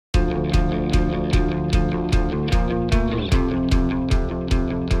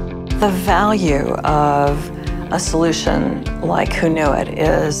The value of a solution like Hoonuit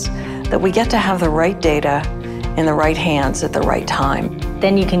is that we get to have the right data in the right hands at the right time.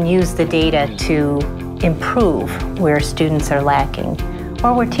 Then you can use the data to improve where students are lacking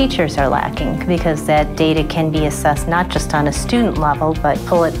or where teachers are lacking, because that data can be assessed not just on a student level, but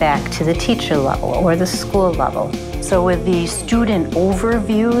pull it back to the teacher level or the school level. So with the student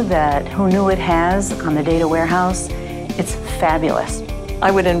overview that Hoonuit has on the data warehouse, it's fabulous. I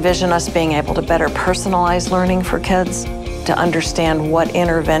would envision us being able to better personalize learning for kids, to understand what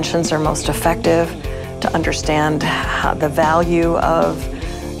interventions are most effective, to understand the value of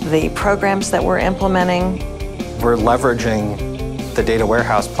the programs that we're implementing. We're leveraging the data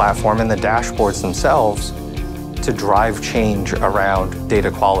warehouse platform and the dashboards themselves to drive change around data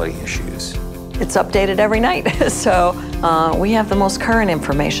quality issues. It's updated every night, so we have the most current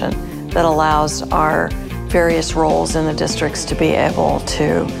information that allows our various roles in the districts to be able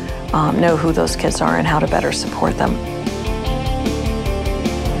to know who those kids are and how to better support them.